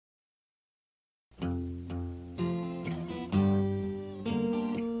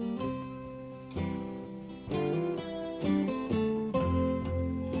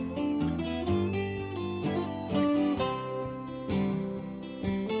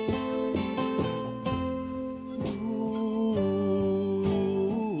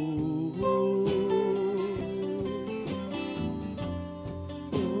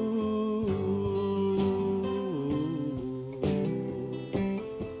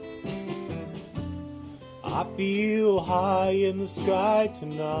I feel high in the sky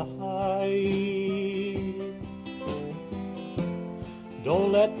tonight.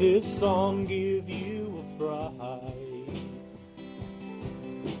 Don't let this song give you a fright.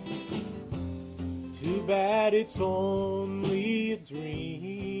 Too bad it's only a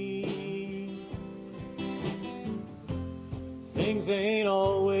dream. Things ain't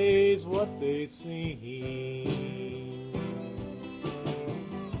always what they seem.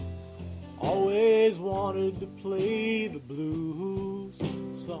 Always wanted to play the blues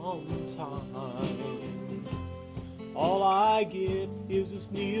sometime. All I get is this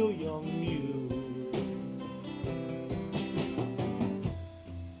Neil Young muse.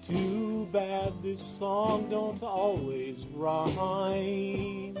 Too bad this song don't always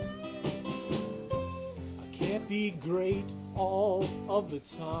rhyme. I can't be great all of the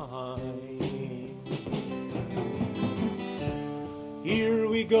time. Here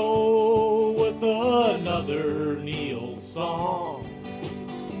we go with another Neil song.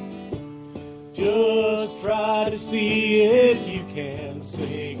 Just try to see if you can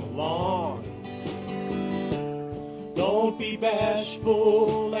sing along. Don't be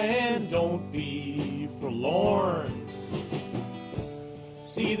bashful and don't be forlorn.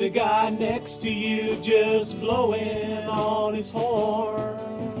 See the guy next to you just blowing on his horn.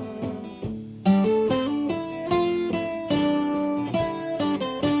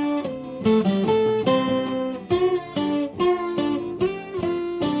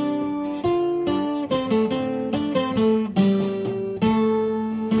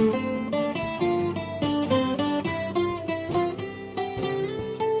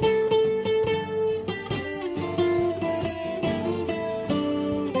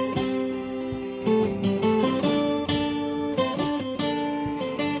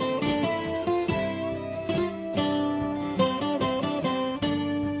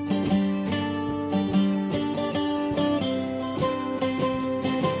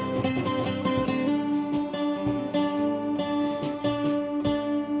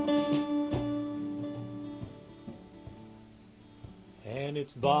 And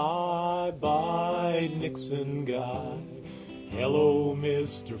it's bye-bye Nixon guy, hello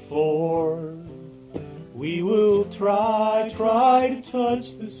Mr. Ford. We will try to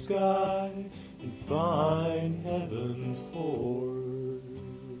touch the sky and find heaven's Lord.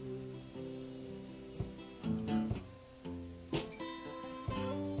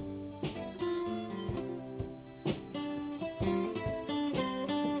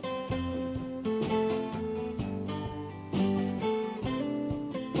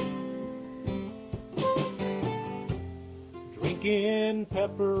 Drinking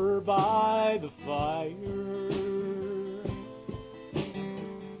pepper by the fire,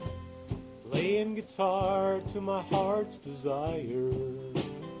 playing guitar to my heart's desire.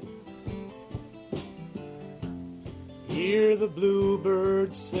 Hear the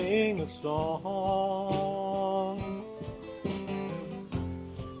bluebirds sing a song,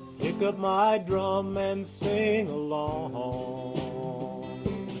 pick up my drum and sing along.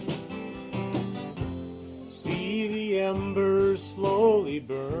 See the embers slowly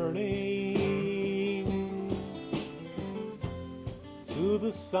burning to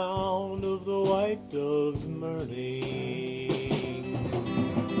the sound of the white doves mirning.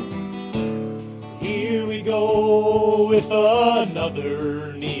 Here we go with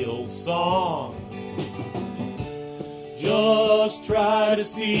another Neil song. Just try to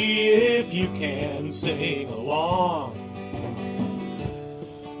see if you can sing along.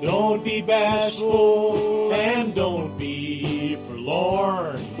 Don't be bashful and don't be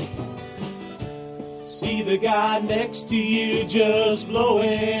forlorn. See the guy next to you just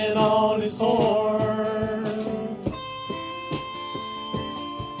blowing on his horn.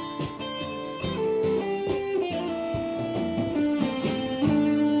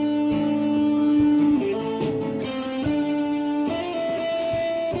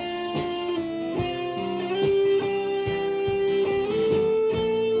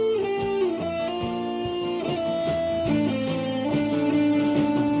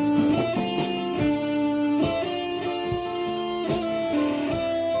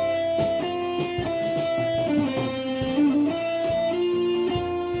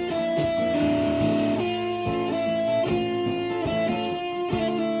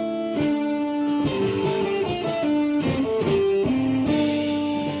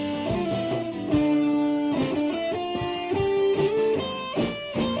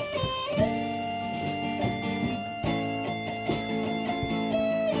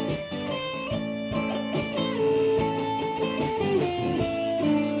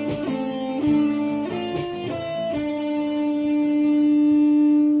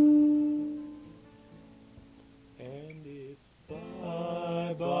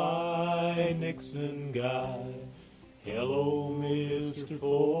 Texan guy. Hello, Mr.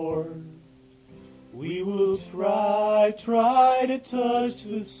 Ford. We will try to touch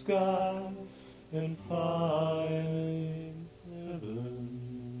the sky and find